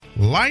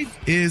Life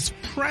is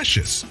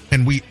precious,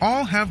 and we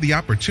all have the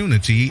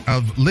opportunity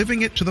of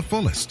living it to the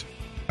fullest.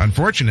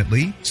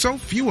 Unfortunately, so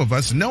few of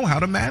us know how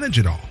to manage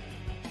it all.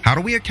 How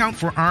do we account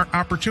for our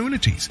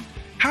opportunities?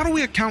 How do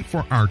we account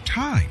for our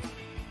time?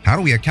 How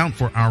do we account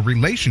for our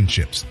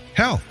relationships,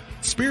 health,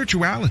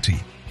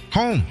 spirituality,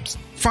 homes,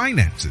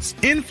 finances,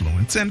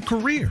 influence, and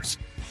careers?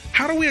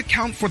 How do we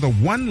account for the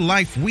one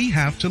life we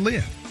have to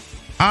live?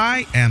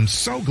 I am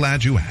so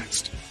glad you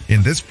asked.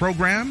 In this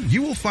program,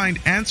 you will find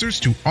answers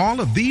to all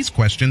of these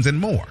questions and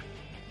more.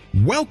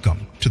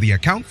 Welcome to the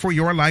Account for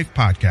Your Life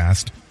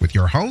podcast with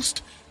your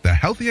host, the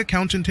healthy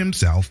accountant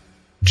himself,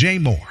 Jay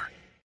Moore.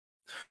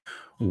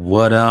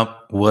 What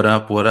up?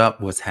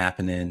 What's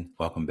happening?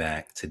 Welcome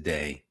back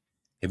today.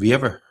 Have you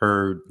ever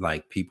heard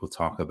people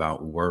talk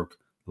about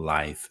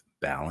work-life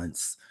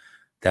balance?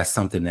 That's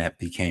something that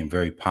became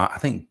very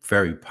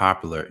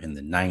popular in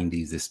the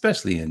 90s,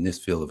 especially in this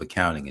field of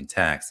accounting and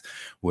tax,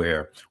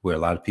 where a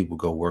lot of people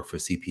go work for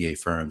CPA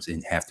firms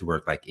and have to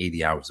work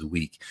 80 hours a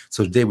week.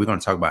 So today we're going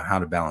to talk about how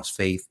to balance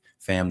faith,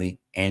 family,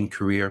 and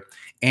career.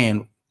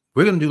 And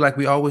we're going to do like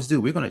we always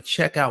do. We're going to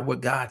check out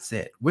what God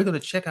said. We're going to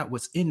check out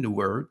what's in the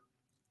Word,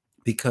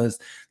 because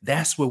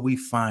that's where we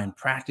find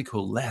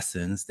practical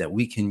lessons that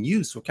we can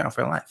use to account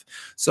for our life.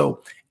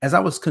 So as I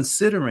was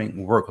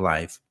considering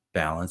work-life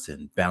balance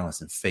and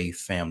balancing faith,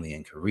 family,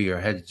 and career,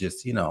 I had to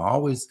just,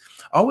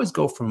 always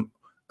go from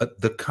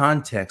the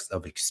context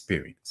of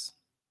experience.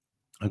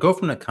 I go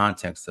from the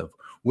context of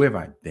where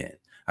have I been?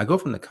 I go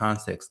from the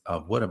context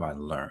of what have I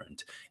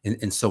learned?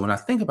 And so when I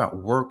think about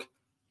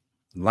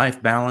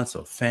work-life balance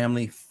or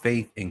family,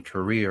 faith, and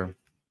career,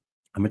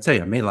 I'm going to tell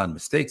you, I made a lot of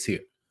mistakes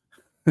here.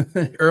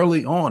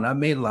 Early on, I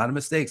made a lot of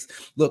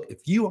mistakes. Look,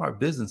 if you are a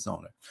business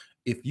owner,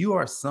 if you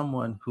are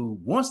someone who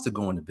wants to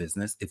go into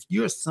business, if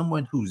you're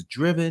someone who's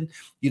driven,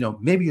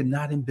 maybe you're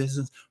not in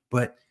business,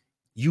 but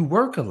you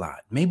work a lot.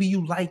 Maybe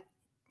you like,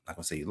 I'm not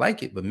gonna say you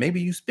like it, but maybe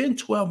you spend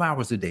 12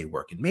 hours a day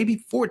working, maybe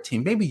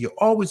 14, maybe you're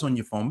always on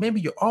your phone, maybe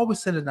you're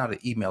always sending out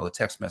an email or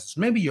text message,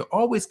 maybe you're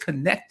always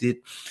connected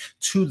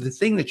to the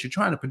thing that you're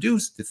trying to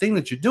produce, the thing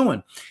that you're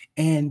doing.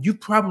 And you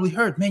probably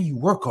heard, man, you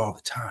work all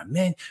the time,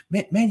 man,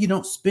 you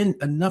don't spend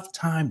enough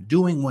time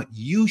doing what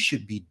you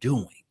should be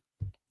doing.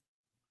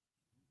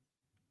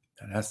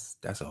 That's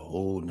a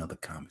whole nother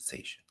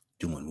conversation,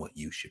 doing what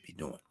you should be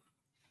doing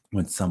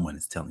when someone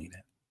is telling you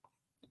that.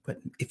 But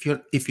if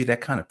you're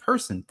that kind of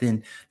person,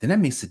 then that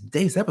means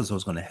today's episode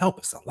is going to help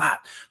us a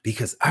lot,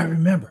 because I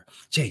remember,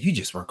 Jay, you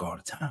just work all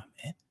the time,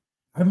 man.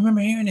 I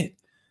remember hearing it.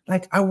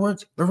 I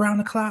worked around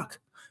the clock.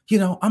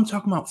 I'm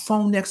talking about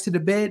phone next to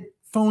the bed,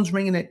 phones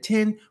ringing at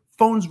 10,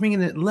 phones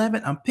ringing at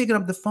 11. I'm picking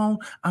up the phone.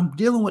 I'm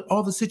dealing with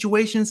all the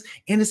situations.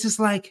 And it's just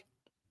I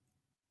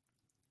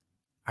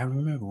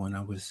remember when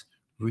I was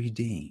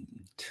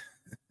redeemed.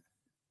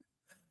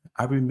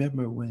 I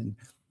remember when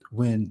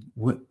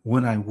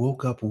I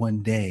woke up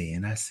one day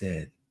and I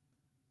said,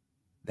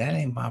 that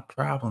ain't my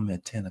problem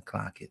at 10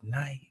 o'clock at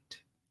night.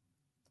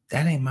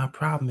 That ain't my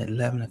problem at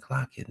 11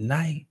 o'clock at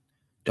night.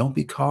 Don't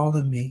be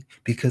calling me,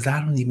 because I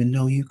don't even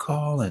know you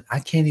calling.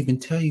 I can't even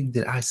tell you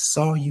that I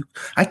saw you.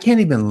 I can't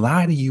even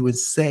lie to you and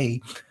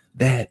say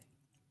that,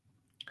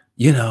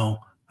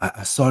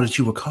 I saw that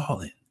you were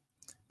calling,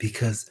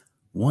 because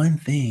one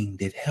thing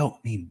that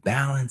helped me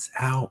balance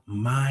out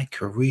my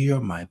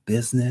career, my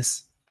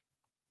business,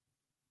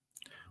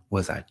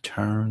 was I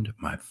turned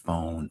my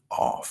phone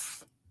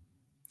off.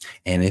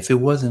 And if it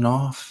wasn't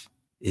off,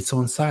 it's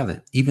on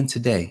silent. Even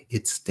today,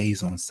 it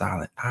stays on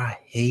silent. I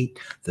hate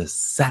the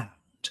sound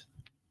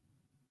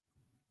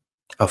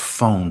of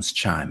phones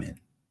chiming,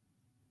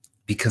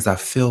 because I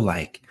feel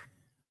like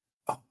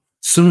as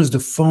soon as the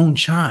phone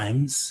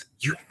chimes,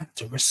 you have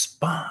to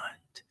respond.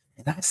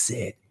 And I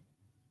said,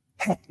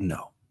 heck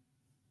no.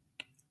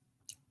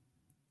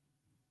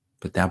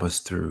 But that was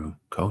through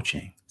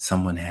coaching.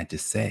 Someone had to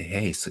say,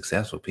 hey,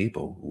 successful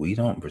people, we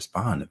don't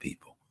respond to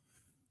people.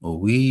 Well,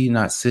 we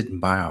not sitting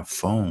by our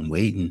phone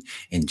waiting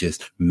and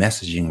just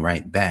messaging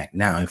right back.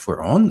 Now, if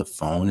we're on the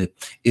phone,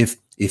 if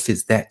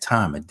it's that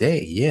time of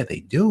day, yeah, they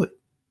do it.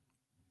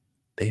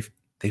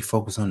 They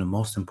focus on the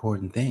most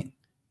important thing,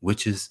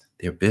 which is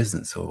their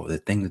business or the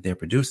thing that they're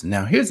producing.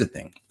 Now, here's the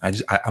thing.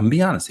 I'm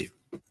be honest here.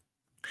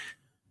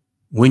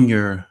 When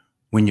you're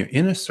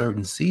in a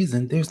certain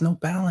season, there's no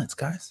balance,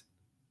 guys.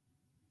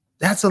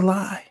 That's a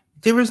lie.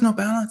 There is no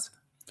balance.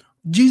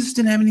 Jesus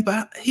didn't have any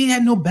balance. He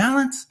had no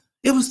balance.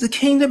 It was the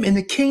kingdom, and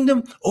the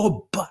kingdom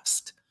or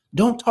bust.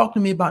 Don't talk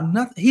to me about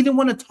nothing. He didn't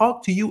want to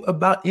talk to you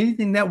about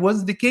anything that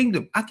was the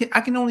kingdom. I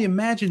can only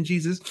imagine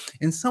Jesus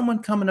and someone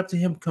coming up to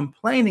him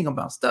complaining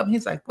about stuff.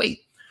 He's like,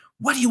 wait,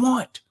 what do you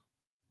want?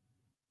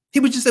 He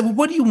would just say, well,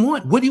 what do you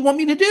want? What do you want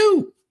me to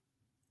do?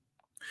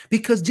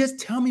 Because just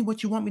tell me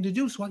what you want me to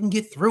do so I can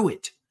get through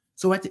it.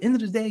 So at the end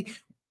of the day,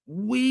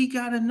 we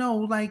got to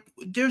know,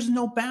 there's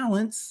no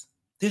balance.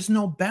 There's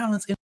no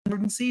balance in a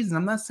certain season.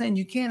 I'm not saying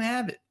you can't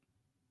have it,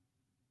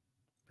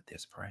 but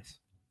there's a price.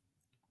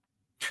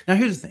 Now,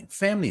 here's the thing,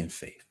 family and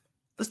faith.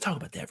 let's talk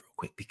about that real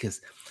quick, because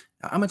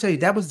I'm gonna tell you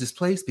that was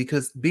displaced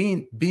because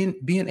being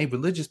a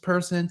religious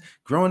person,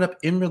 growing up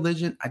in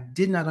religion, I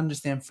did not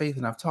understand faith,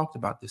 and I've talked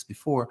about this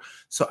before.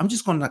 So I'm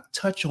just gonna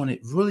touch on it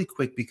really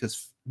quick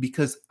because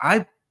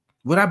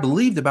what I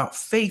believed about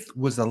faith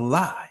was a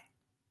lie.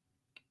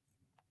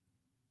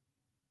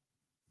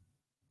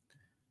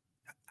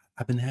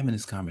 I've been having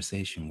this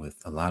conversation with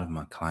a lot of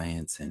my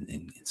clients and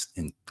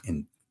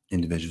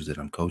individuals that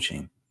I'm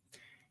coaching,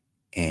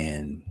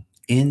 and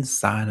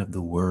inside of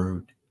the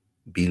word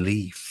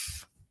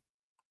belief.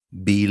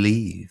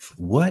 Believe.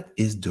 What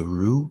is the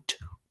root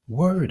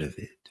word of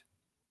it?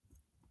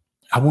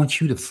 I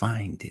want you to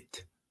find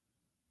it.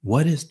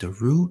 What is the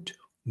root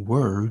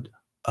word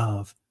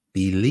of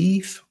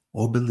belief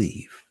or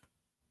believe?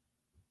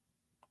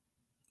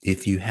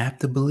 If you have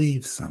to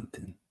believe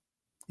something,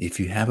 if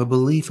you have a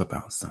belief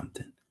about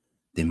something,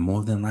 then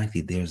more than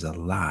likely there's a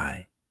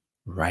lie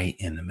right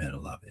in the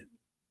middle of it.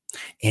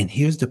 And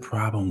here's the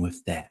problem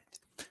with that,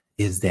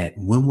 is that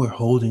when we're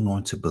holding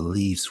on to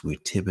beliefs, we're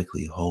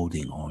typically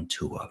holding on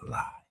to a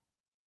lie.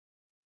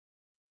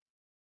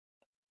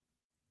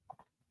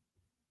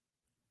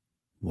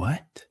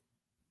 What?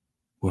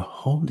 We're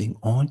holding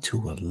on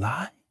to a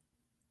lie?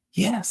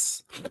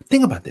 Yes.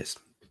 Think about this.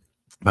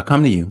 If I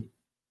come to you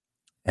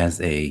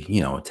as a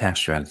tax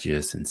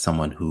strategist and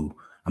someone who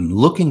I'm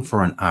looking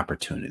for an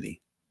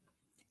opportunity,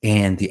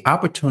 and the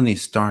opportunity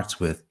starts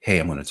with, hey,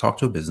 I'm going to talk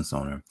to a business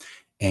owner,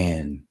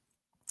 and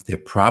they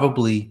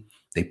probably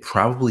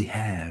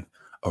have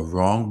a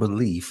wrong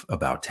belief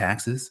about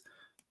taxes.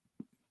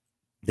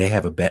 They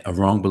have a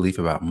wrong belief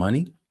about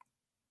money,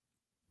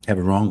 have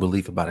a wrong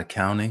belief about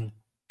accounting.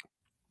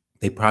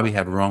 They probably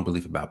have a wrong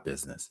belief about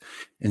business.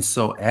 And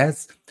so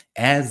as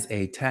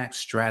a tax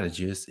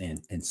strategist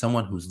and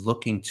someone who's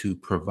looking to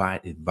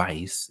provide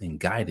advice and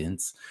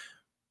guidance,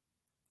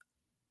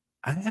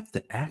 I have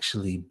to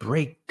actually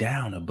break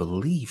down a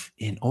belief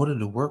in order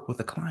to work with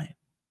a client.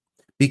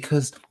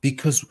 Because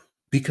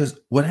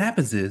what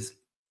happens is,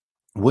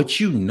 what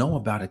you know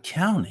about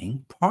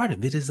accounting, part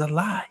of it is a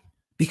lie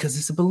because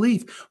it's a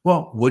belief.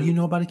 Well, what do you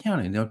know about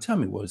accounting? And they'll tell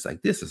me, well, it's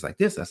like this, it's like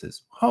this. I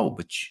says, oh,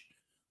 but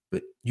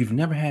you've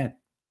never had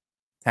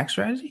tax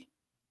strategy?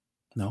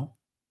 No.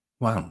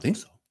 Well, I don't think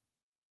so.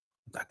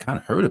 I kind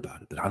of heard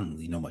about it, but I don't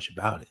really know much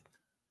about it.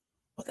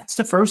 Well, that's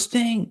the first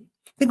thing.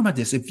 Think about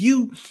this. If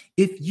you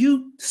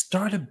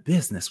start a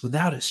business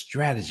without a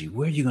strategy,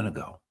 where are you going to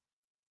go?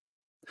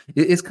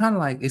 It's kind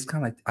of like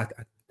I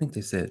think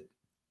they said,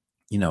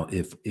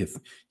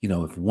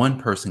 if one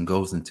person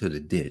goes into the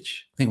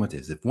ditch, think about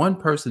this. If one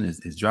person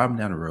is driving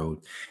down the road,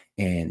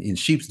 and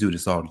sheeps do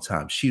this all the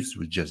time, sheeps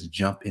would just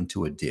jump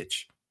into a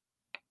ditch.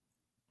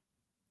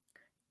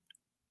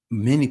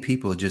 Many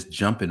people are just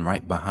jumping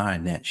right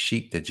behind that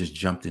sheep that just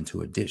jumped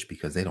into a ditch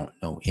because they don't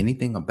know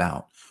anything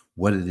about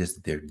what it is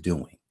that they're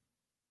doing.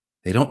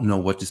 They don't know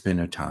what to spend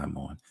their time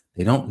on.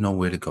 They don't know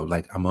where to go.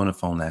 Like, I'm on the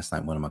phone last night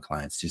with one of my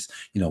clients, just,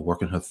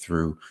 working her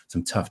through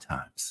some tough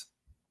times.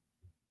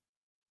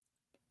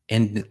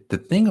 And the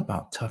thing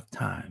about tough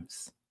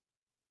times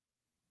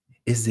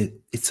is that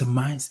it's a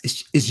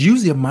mindset. It's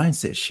usually a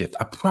mindset shift.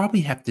 I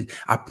probably have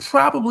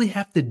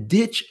to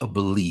ditch a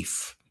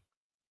belief.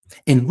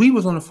 And we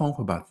was on the phone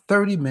for about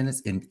 30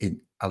 minutes.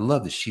 And I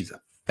love that she's a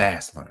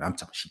fast learner. I'm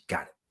telling you, she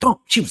got it. Boom.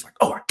 She was like,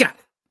 oh, I got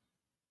it.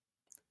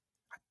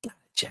 I got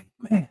it, Jack.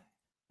 Man,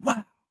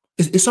 wow.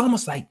 It's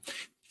almost like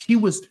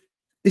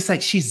it's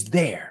like she's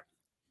there.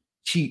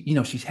 She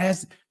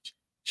has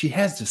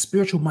the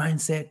spiritual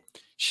mindset.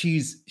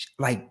 She's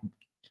like,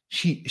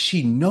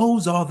 she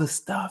knows all the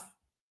stuff,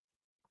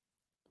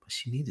 but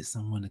she needed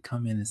someone to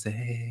come in and say,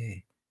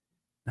 hey,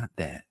 not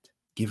that.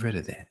 Get rid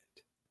of that.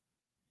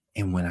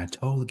 And when I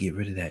told her to get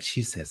rid of that,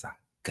 she says, I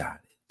got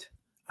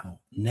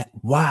it.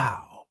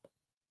 Wow.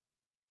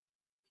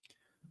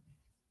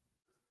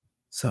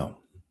 So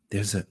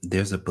there's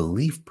a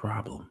belief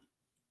problem.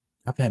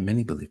 I've had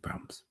many belief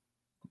problems.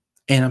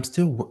 And I'm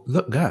still,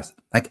 look, guys,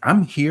 like,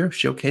 I'm here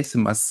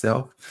showcasing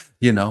myself,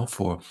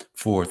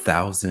 for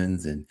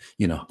thousands and,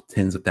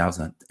 tens of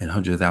thousands and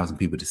hundreds of thousands of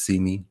people to see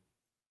me.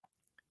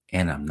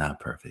 And I'm not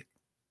perfect.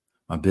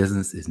 My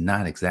business is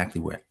not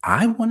exactly where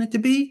I want it to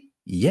be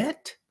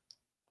yet,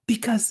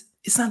 because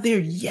it's not there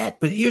yet.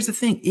 But here's the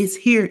thing. It's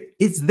here.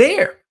 It's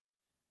there.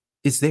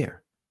 It's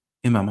there.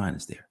 In my mind,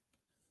 it's there.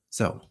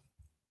 So,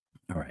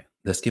 all right,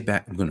 let's get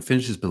back. I'm going to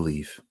finish this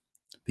belief,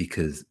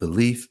 because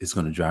belief is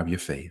going to drive your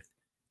faith.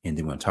 And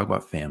then we're going to talk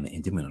about family,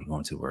 and then we're going to go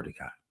into the word of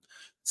God.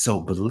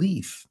 So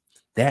belief,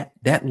 that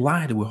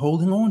lie that we're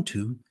holding on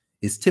to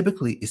is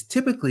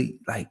typically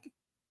like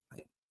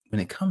when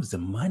it comes to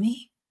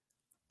money,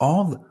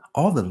 all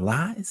the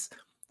lies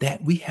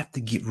that we have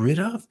to get rid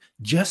of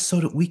just so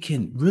that we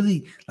can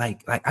really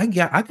like I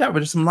got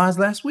rid of some lies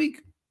last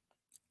week.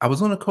 I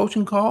was on a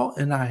coaching call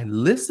and I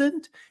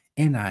listened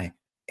and I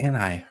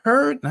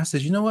heard, and I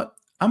said, you know what?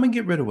 I'm gonna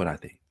get rid of what I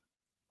think.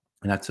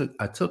 And I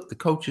took the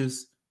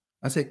coaches.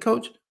 I said,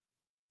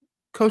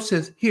 Coach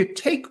says, here,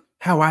 take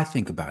how I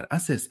think about it. I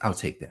says, I'll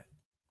take that.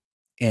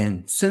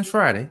 And since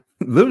Friday,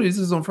 Literally, this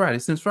is on Friday.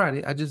 Since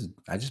Friday, I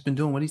just been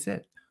doing what he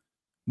said.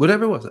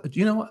 Whatever it was.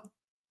 You know what?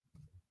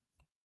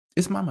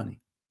 It's my money.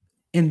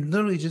 And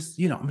literally just,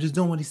 I'm just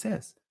doing what he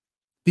says.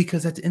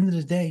 Because at the end of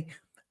the day,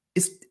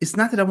 it's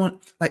not that I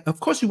want, like, of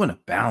course you want to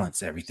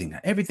balance everything. Now,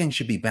 everything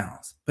should be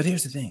balanced. But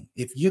here's the thing.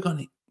 If you're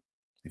gonna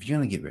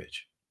get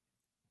rich,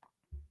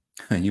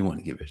 you want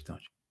to get rich,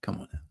 don't you? Come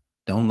on now.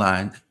 Don't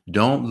lie.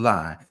 Don't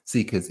lie.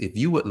 See, because if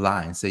you would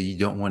lie and say you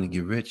don't want to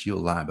get rich,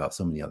 you'll lie about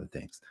so many other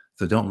things.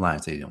 So don't lie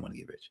and say you don't want to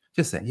get rich.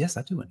 Just say, yes,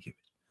 I do want to get rich.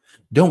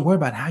 Don't worry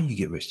about how you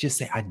get rich. Just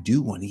say, I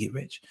do want to get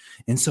rich.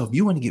 And so if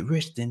you want to get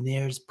rich, then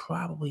there's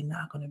probably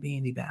not going to be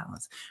any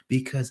balance,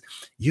 because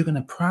you're going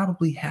to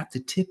probably have to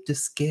tip the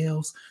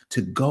scales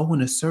to go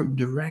in a certain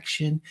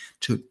direction,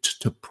 to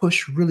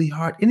push really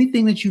hard.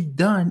 Anything that you've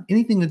done,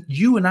 anything that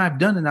you and I've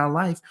done in our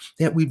life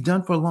that we've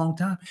done for a long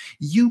time,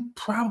 you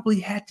probably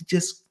had to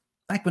just,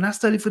 like when I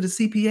studied for the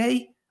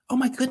CPA, oh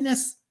my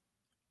goodness,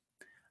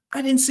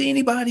 I didn't see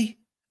anybody.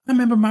 I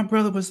remember my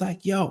brother was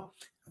like, yo,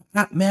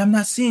 man, I'm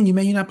not seeing you,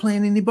 man. You're not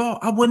playing any ball.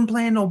 I wasn't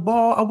playing no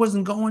ball. I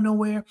wasn't going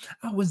nowhere.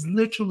 I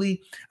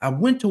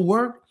went to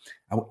work.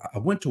 I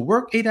went to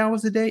work 8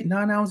 hours a day,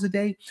 9 hours a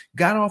day,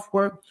 got off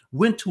work,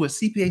 went to a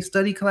CPA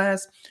study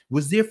class,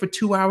 was there for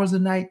 2 hours a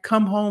night,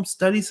 come home,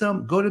 study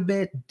some, go to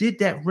bed, did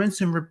that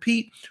rinse and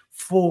repeat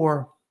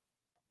for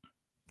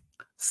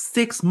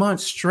 6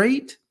 months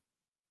straight.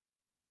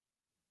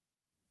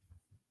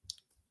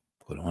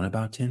 Put on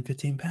about 10,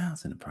 15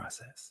 pounds in the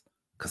process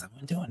because I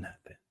wasn't doing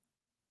nothing.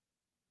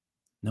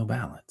 No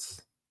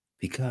balance,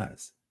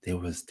 because there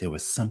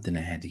was something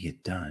that had to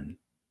get done.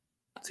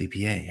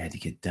 CPA had to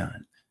get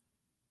done.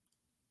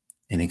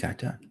 And it got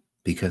done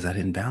because I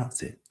didn't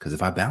balance it. Because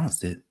if I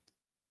balanced it,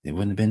 it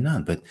wouldn't have been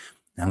none. But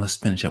now let's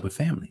finish up with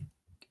family.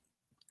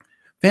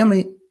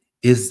 Family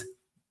is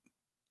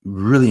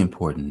really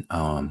important.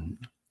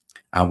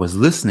 I was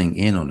listening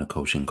in on a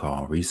coaching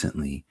call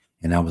recently,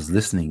 and I was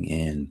listening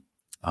in.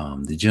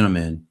 The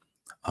gentleman,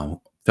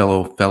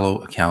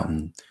 fellow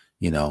accountant,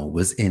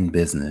 was in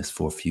business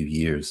for a few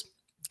years,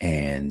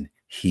 and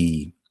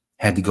he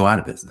had to go out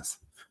of business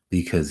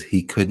because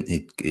he couldn't,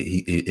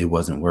 it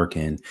wasn't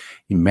working.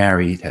 He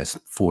married, has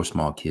 4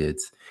 small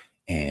kids,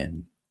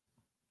 and,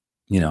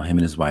 him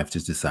and his wife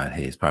just decided,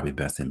 hey, it's probably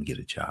best for him to get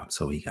a job.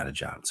 So he got a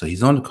job. So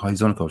he's on the call,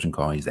 he's on a coaching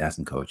call. He's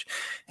asking coach,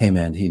 hey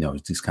man, he's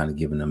just kind of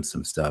giving them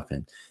some stuff.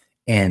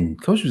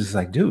 And coach was just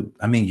like, dude,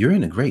 I mean, you're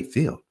in a great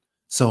field.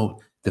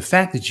 So the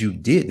fact that you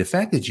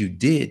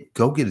did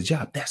go get a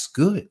job, that's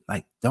good.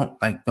 Don't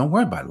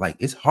worry about it. Like,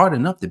 it's hard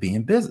enough to be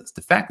in business.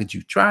 The fact that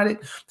you tried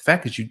it, the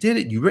fact that you did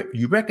it,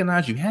 you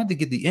recognize you had to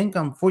get the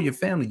income for your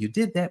family. You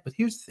did that. But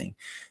here's the thing.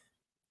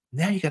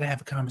 Now you got to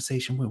have a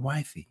conversation with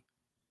wifey,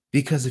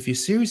 because if you're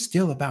serious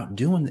still about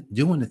doing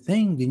the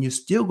thing, then you're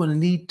still going to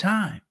need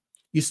time.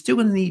 You're still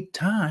going to need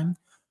time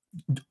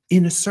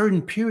in a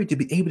certain period to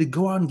be able to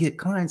go out and get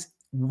clients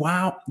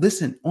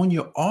on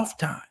your off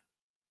time.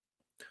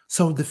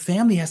 So the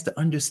family has to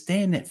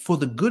understand that for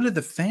the good of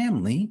the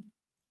family,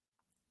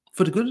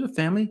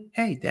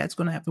 hey, dad's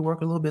going to have to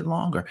work a little bit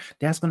longer.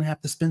 Dad's going to have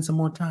to spend some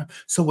more time.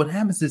 So what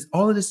happens is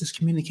all of this is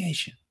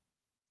communication.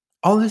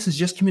 All of this is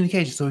just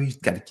communication. So he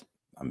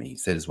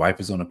said his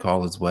wife is on a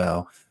call as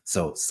well.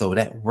 So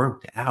that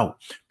worked out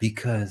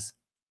because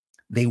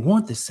they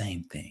want the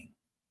same thing.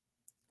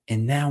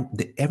 And now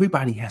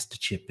everybody has to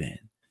chip in.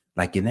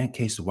 Like in that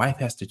case, the wife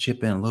has to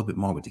chip in a little bit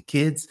more with the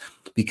kids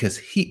because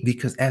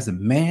as a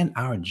man,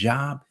 our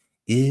job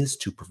is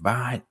to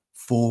provide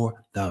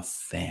for the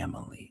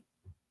family.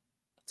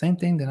 Same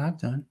thing that I've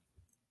done.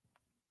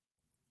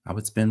 I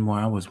would spend more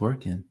hours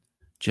working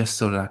just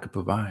so that I could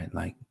provide.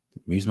 Like,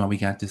 the reason why we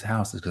got this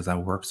house is because I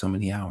worked so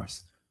many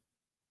hours.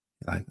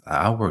 Like,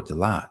 I worked a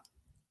lot.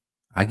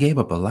 I gave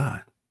up a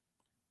lot.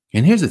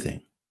 And here's the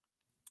thing.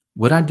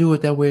 Would I do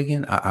it that way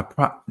again?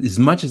 As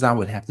much as I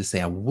would have to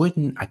say I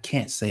wouldn't, I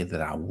can't say that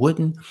I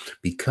wouldn't,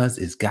 because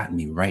it's gotten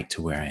me right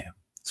to where I am.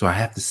 So I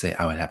have to say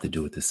I would have to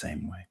do it the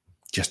same way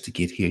just to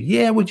get here.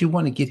 Yeah, would you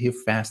want to get here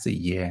faster?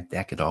 Yeah,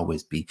 that could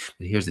always be.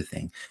 But here's the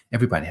thing.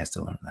 Everybody has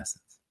to learn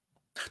lessons.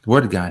 The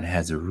Word of God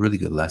has a really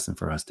good lesson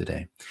for us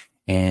today.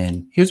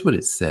 And here's what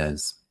it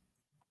says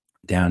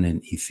down in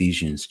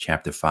Ephesians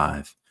chapter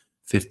 5.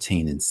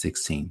 15 and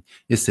 16.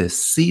 It says,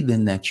 see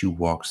then that you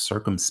walk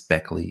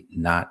circumspectly,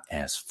 not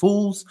as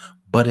fools,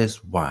 but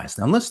as wise.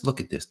 Now let's look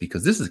at this,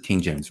 because this is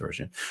King James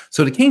Version.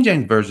 So the King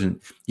James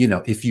Version,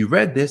 if you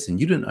read this and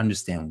you didn't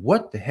understand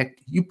what the heck,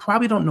 you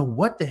probably don't know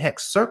what the heck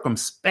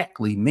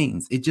circumspectly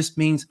means. It just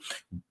means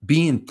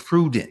being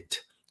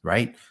prudent,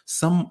 right?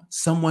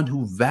 Someone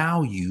who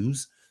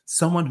values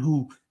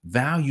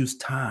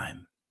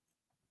time.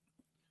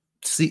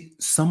 See,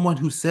 someone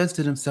who says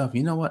to themselves,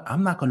 you know what,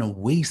 I'm not going to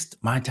waste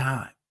my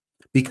time,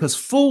 because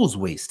fools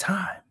waste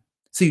time.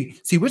 See,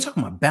 we're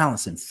talking about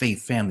balance in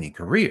faith, family, and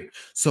career.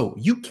 So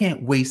you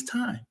can't waste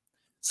time.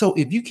 So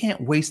if you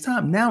can't waste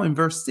time, now in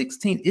verse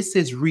 16, it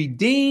says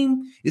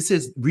redeem. It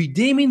says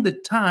redeeming the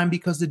time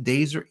because the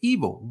days are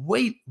evil.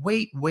 Wait.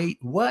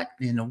 What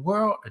in the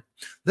world?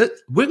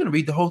 We're going to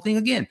read the whole thing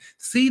again.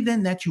 See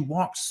then that you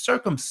walk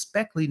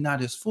circumspectly,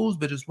 not as fools,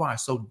 but as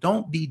wise. So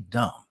don't be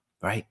dumb,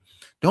 right?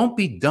 Don't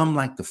be dumb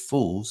like the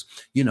fools,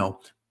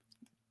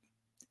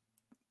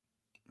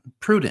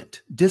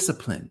 prudent,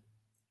 disciplined.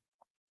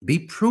 Be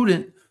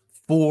prudent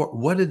for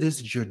what it is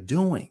that you're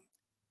doing.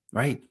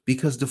 Right?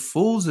 Because the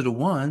fools are the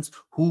ones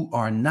who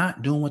are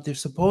not doing what they're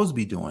supposed to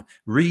be doing.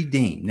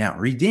 Redeem. Now,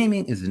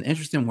 redeeming is an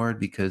interesting word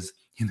because,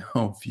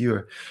 if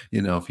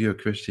you're a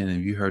Christian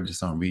and you heard the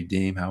song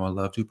Redeem, How I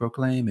Love to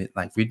Proclaim It,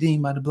 like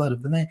redeemed by the blood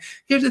of the Lamb.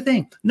 Here's the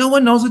thing. No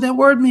one knows what that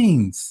word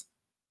means.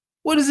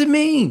 What does it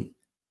mean?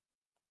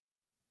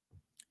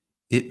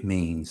 It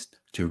means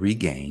to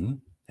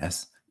regain.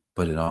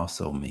 But it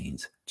also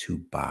means to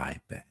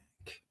buy back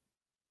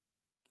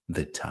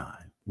the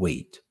time.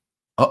 Wait.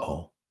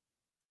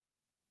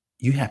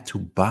 You have to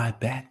buy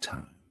back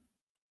time.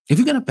 If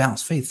you're going to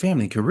balance faith,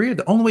 family, and career,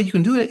 the only way you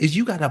can do that is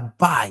you got to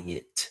buy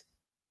it.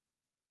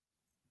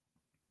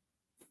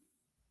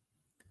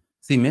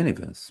 See, many of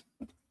us,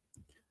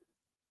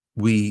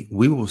 we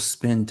will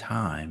spend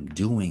time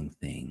doing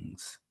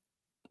things,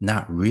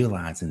 not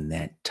realizing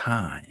that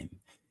time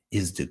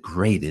is the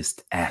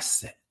greatest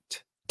asset.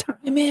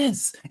 Time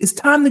is. Is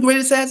time the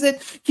greatest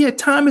asset? Yeah,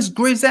 time is the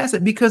greatest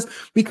asset because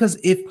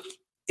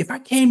if I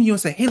came to you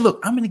and say, hey,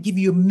 look, I'm going to give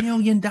you $1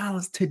 million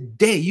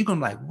today, you're going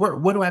to be like,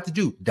 what do I have to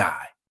do?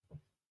 Die.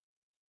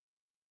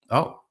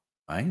 Oh,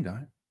 I ain't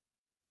dying.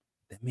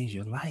 That means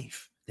your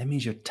life, that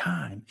means your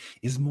time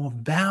is more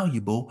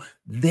valuable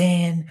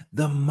than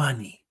the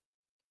money.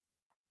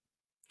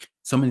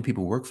 So many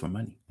people work for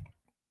money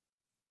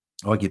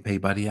or get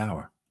paid by the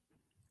hour.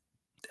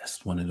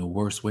 That's one of the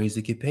worst ways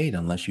to get paid,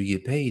 unless you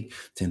get paid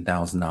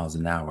 $10,000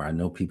 an hour. I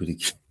know people that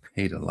get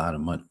paid a lot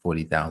of money,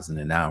 $40,000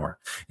 an hour.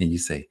 And you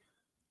say,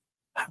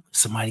 how would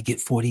somebody get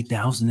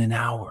 $40,000 an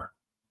hour?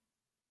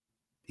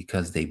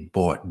 Because they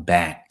bought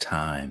back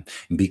time.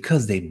 And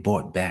because they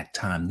bought back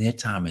time, their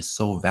time is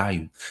so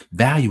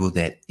valuable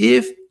that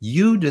if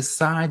you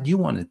decide you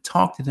want to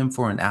talk to them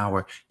for an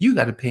hour, you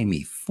got to pay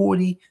me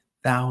 $40,000.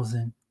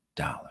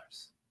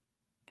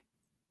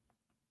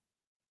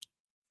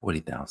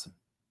 $40,000.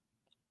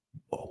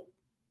 Whoa.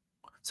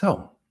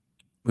 So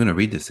we're going to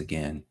read this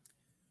again.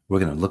 We're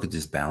going to look at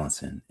this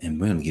balancing, and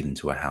we're going to get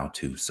into a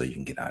how-to so you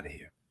can get out of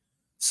here.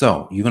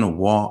 So you're going to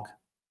walk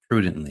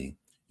prudently.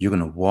 You're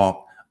going to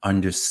walk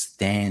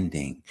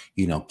understanding,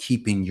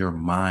 keeping your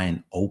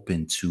mind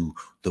open to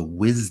the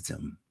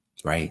wisdom,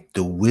 right?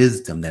 The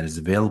wisdom that is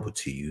available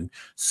to you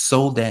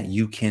so that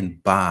you can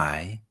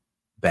buy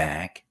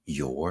back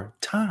your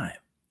time.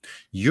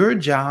 Your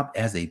job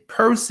as a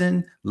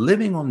person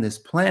living on this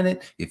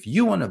planet, if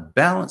you want to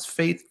balance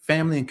faith,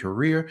 family, and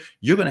career,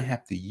 you're going to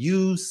have to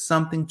use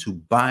something to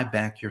buy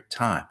back your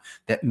time.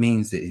 That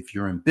means that if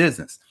you're in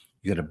business,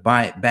 you got to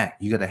buy it back.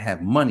 You got to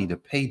have money to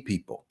pay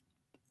people.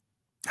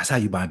 That's how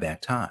you buy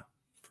back time.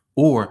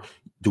 Or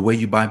the way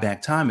you buy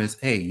back time is,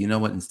 hey, you know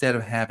what? Instead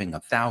of having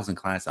 1,000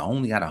 clients, I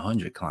only got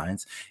 100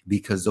 clients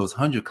because those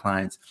 100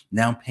 clients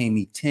now pay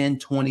me 10,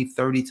 20,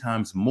 30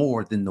 times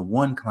more than the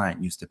one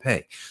client used to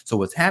pay. So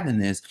what's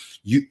happening is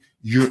you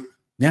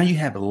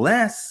have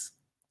less,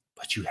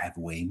 but you have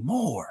way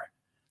more.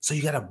 So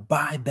you got to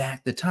buy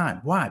back the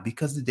time. Why?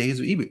 Because the days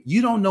are evil.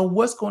 You don't know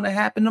what's going to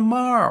happen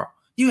tomorrow.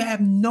 You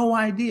have no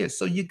idea.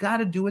 So you got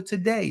to do it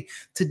today.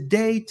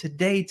 Today.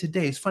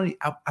 It's funny.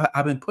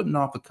 I've been putting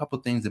off a couple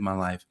of things in my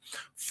life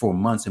for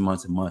months and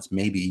months and months,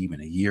 maybe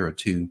even a year or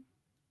two.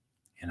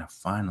 And I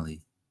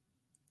finally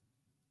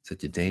said,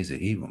 the days are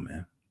evil,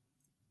 man.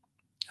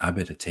 I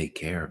better take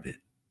care of it.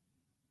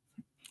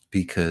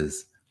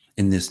 Because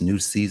in this new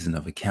season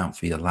of Account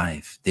for Your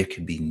Life, there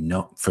can be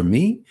no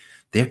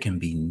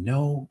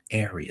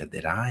area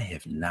that I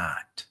have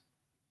not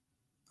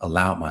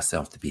allowed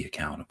myself to be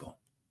accountable.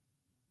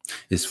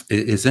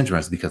 It's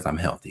interesting because I'm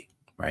healthy,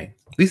 right?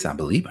 At least I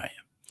believe I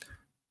am.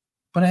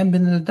 But I haven't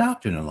been to the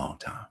doctor in a long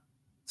time.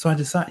 So I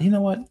decided, you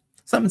know what?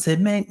 Something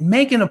said, man,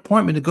 make an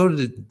appointment to go to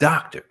the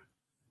doctor.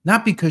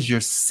 Not because you're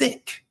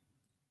sick,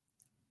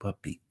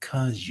 but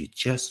because you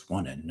just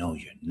want to know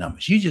your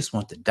numbers. You just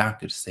want the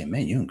doctor to say,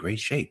 man, you're in great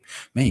shape.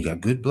 Man, you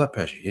got good blood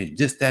pressure.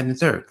 Just that and the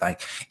third.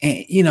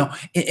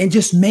 And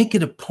just make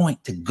it a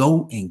point to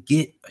go and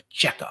get a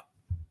checkup.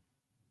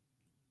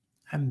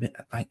 I haven't been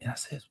and I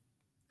said,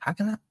 how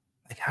can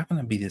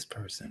I be this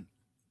person?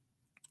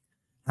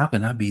 How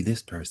can I be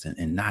this person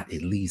and not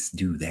at least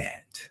do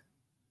that?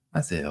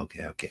 I said,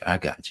 okay, I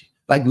got you.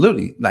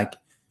 Literally,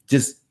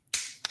 just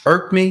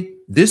irked me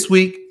this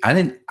week. I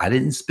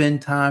didn't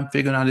spend time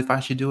figuring out if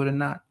I should do it or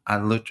not. I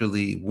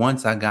literally,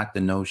 once I got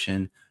the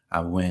notion,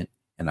 I went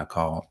and I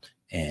called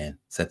and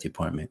set the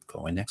appointment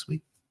going next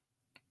week.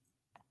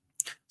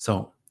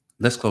 So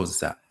let's close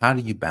this out. How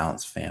do you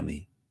balance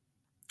family,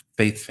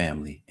 faith,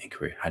 family, and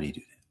career? How do you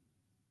do that?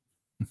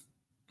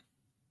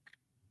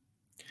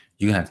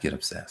 You're going to have to get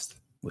obsessed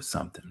with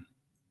something.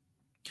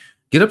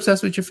 Get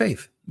obsessed with your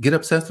faith. Get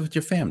obsessed with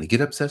your family.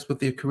 Get obsessed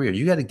with your career.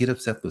 You got to get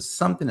obsessed with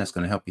something that's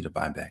going to help you to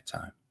buy back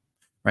time,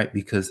 right?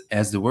 Because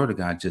as the word of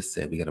God just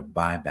said, we got to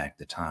buy back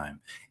the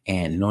time.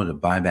 And in order to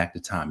buy back the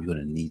time, you're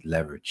going to need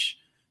leverage.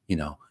 You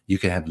know, you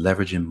can have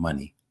leverage in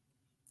money.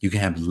 You can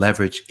have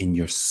leverage in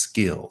your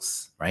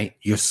skills, right?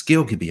 Your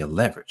skill could be a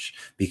leverage,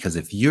 because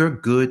if you're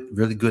good,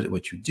 really good at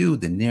what you do,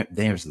 then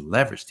there's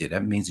leverage there.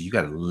 That means you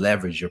got to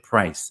leverage your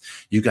price.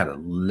 You got to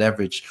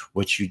leverage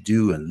what you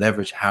do and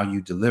leverage how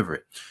you deliver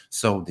it.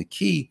 So the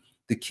key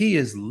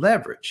is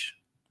leverage.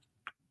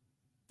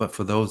 But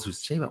for those who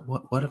say,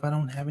 what if I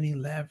don't have any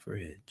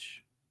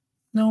leverage?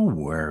 No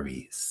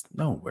worries.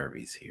 No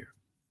worries here.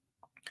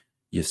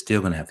 You're still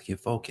going to have to get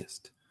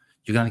focused.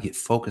 You're going to get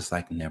focused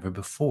like never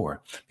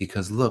before,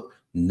 because look,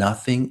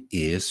 nothing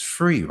is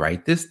free.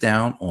 Write this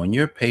down on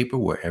your paper,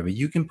 wherever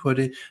you can put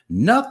it.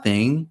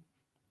 Nothing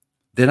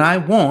that I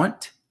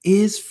want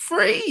is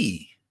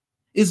free.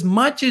 As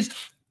much as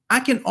I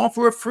can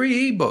offer a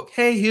free ebook.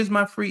 Hey, here's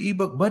my free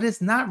ebook, but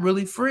it's not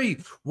really free.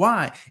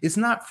 Why? It's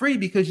not free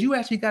because you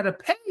actually got to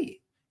pay.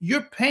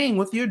 You're paying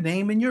with your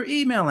name and your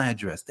email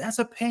address. That's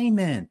a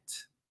payment.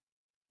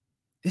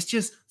 It's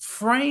just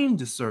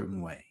framed a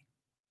certain way.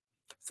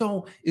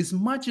 So as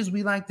much as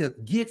we like to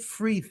get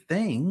free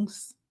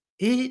things,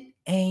 it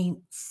ain't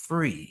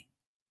free.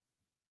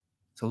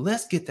 So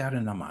let's get that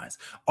in our minds.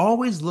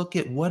 Always look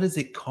at, what is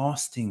it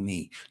costing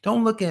me?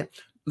 Don't look at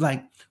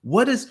like,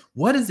 what is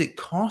it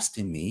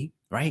costing me,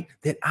 right?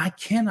 That I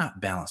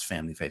cannot balance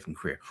family, faith, and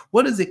career.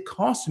 What is it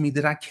costing me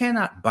that I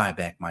cannot buy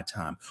back my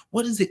time?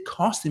 What is it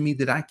costing me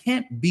that I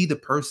can't be the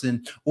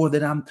person, or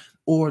that I'm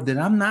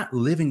not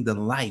living the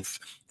life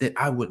that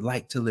I would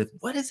like to live?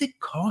 What is it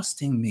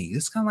costing me?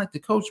 It's kind of like the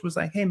coach was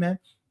like, hey man,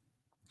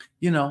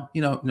 he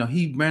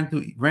ran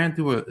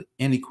through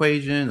an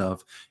equation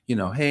of,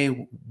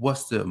 hey,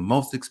 what's the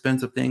most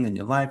expensive thing in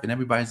your life? And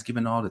everybody's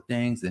giving all the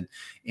things, and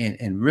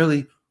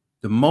really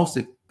the most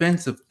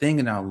expensive thing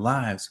in our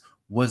lives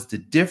was the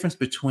difference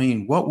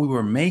between what we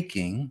were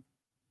making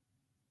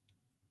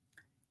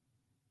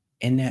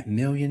and that $1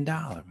 million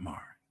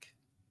mark.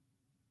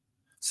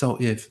 So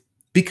look,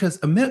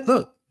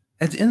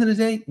 at the end of the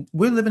day,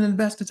 we're living in the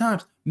best of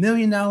times. $1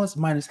 million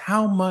minus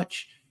how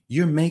much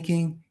you're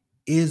making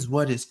is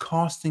what is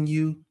costing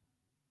you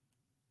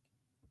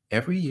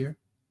every year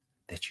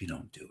that you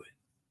don't do it.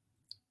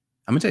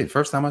 I'm gonna tell you, the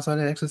first time I saw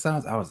that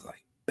exercise, I was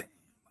like, bam,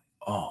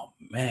 oh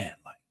man,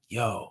 like,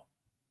 yo,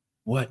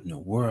 what in the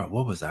world?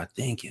 What was I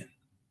thinking?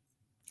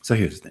 So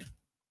here's the thing.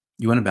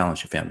 You want to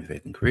balance your family,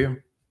 faith, and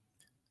career.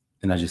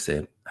 And I just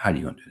said, how are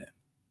you going to do that?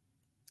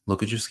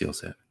 Look at your skill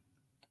set.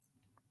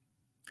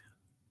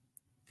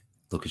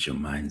 Look at your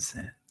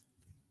mindset.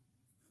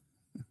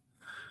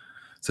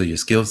 So your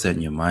skill set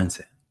and your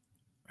mindset,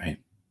 right?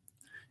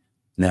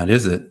 Now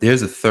there's a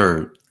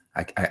third.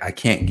 I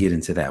can't get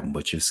into that one,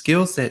 but your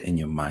skill set and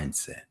your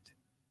mindset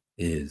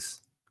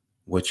is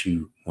what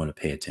you want to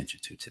pay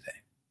attention to today.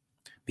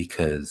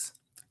 Because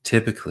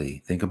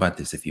typically, think about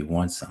this, if you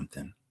want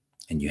something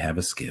and you have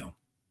a skill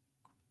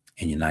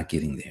and you're not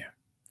getting there,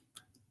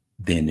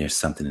 then there's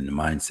something in the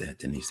mindset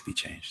that needs to be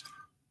changed.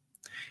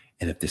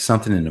 And if there's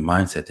something in the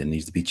mindset that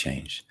needs to be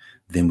changed,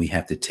 then we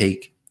have to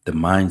take the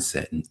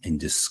mindset and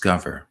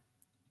discover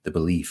the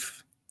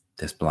belief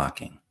that's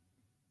blocking,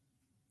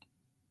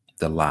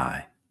 the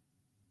lie.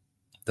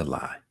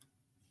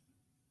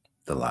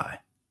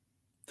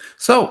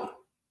 So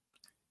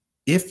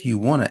if you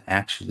want to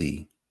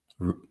actually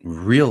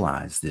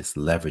realize this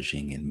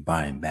leveraging and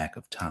buying back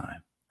of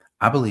time,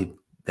 I believe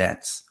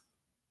that's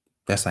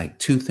like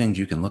two things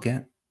you can look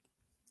at: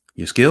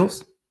 your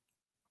skills,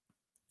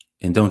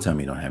 and don't tell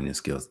me you don't have any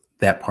skills.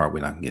 That part we're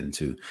not gonna get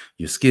into.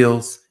 Your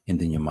skills, and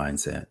then your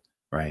mindset,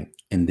 right?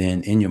 And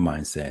then in your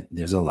mindset,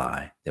 there's a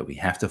lie that we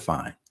have to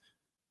find.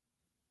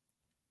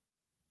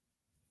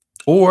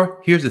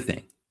 Or here's the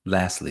thing,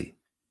 lastly,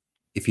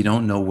 if you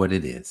don't know what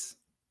it is,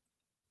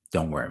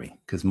 don't worry,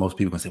 because most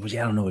people can say, well,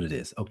 yeah, I don't know what it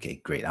is. Okay,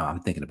 great.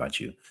 I'm thinking about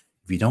you.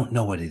 If you don't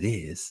know what it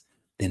is,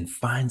 then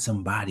find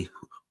somebody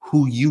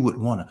who you would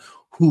want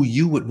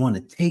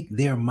to take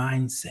their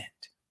mindset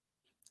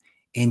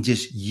and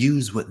just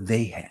use what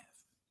they have.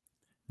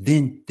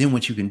 Then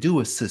what you can do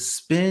is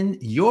suspend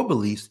your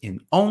beliefs and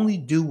only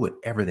do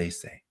whatever they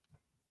say.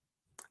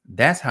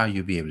 That's how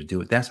you'll be able to do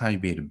it. That's how you'll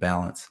be able to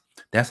balance.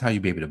 That's how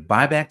you'll be able to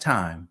buy back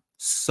time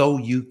so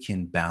you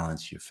can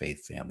balance your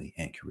faith, family,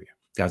 and career.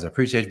 Guys, I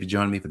appreciate you for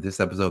joining me for this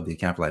episode of the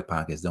Account for Life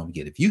podcast. Don't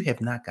forget, if you have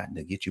not gotten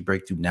the Get Your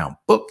Breakthrough Now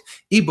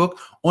ebook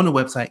on the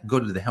website, go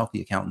to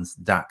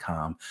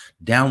thehealthyaccountants.com,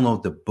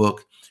 download the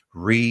book,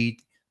 read,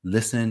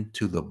 listen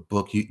to the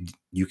book.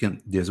 You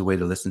can, there's a way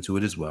to listen to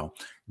it as well.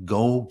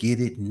 Go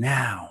get it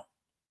now.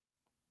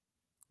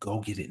 Go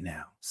get it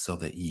now so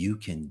that you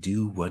can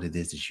do what it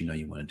is that you know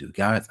you want to do.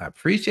 Guys, I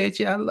appreciate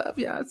you. I love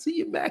you. I'll see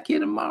you back here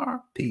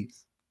tomorrow.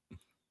 Peace.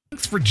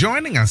 Thanks for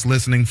joining us,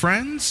 listening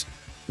friends.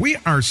 We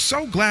are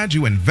so glad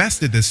you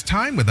invested this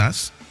time with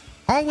us.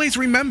 Always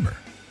remember,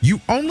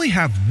 you only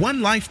have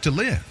one life to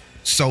live,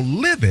 so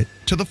live it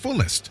to the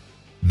fullest.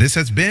 This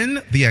has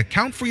been the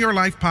Account for Your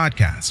Life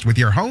podcast with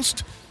your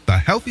host, the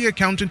healthy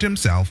accountant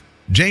himself,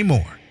 Jay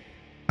Moore.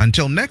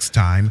 Until next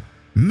time,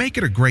 make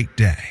it a great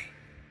day.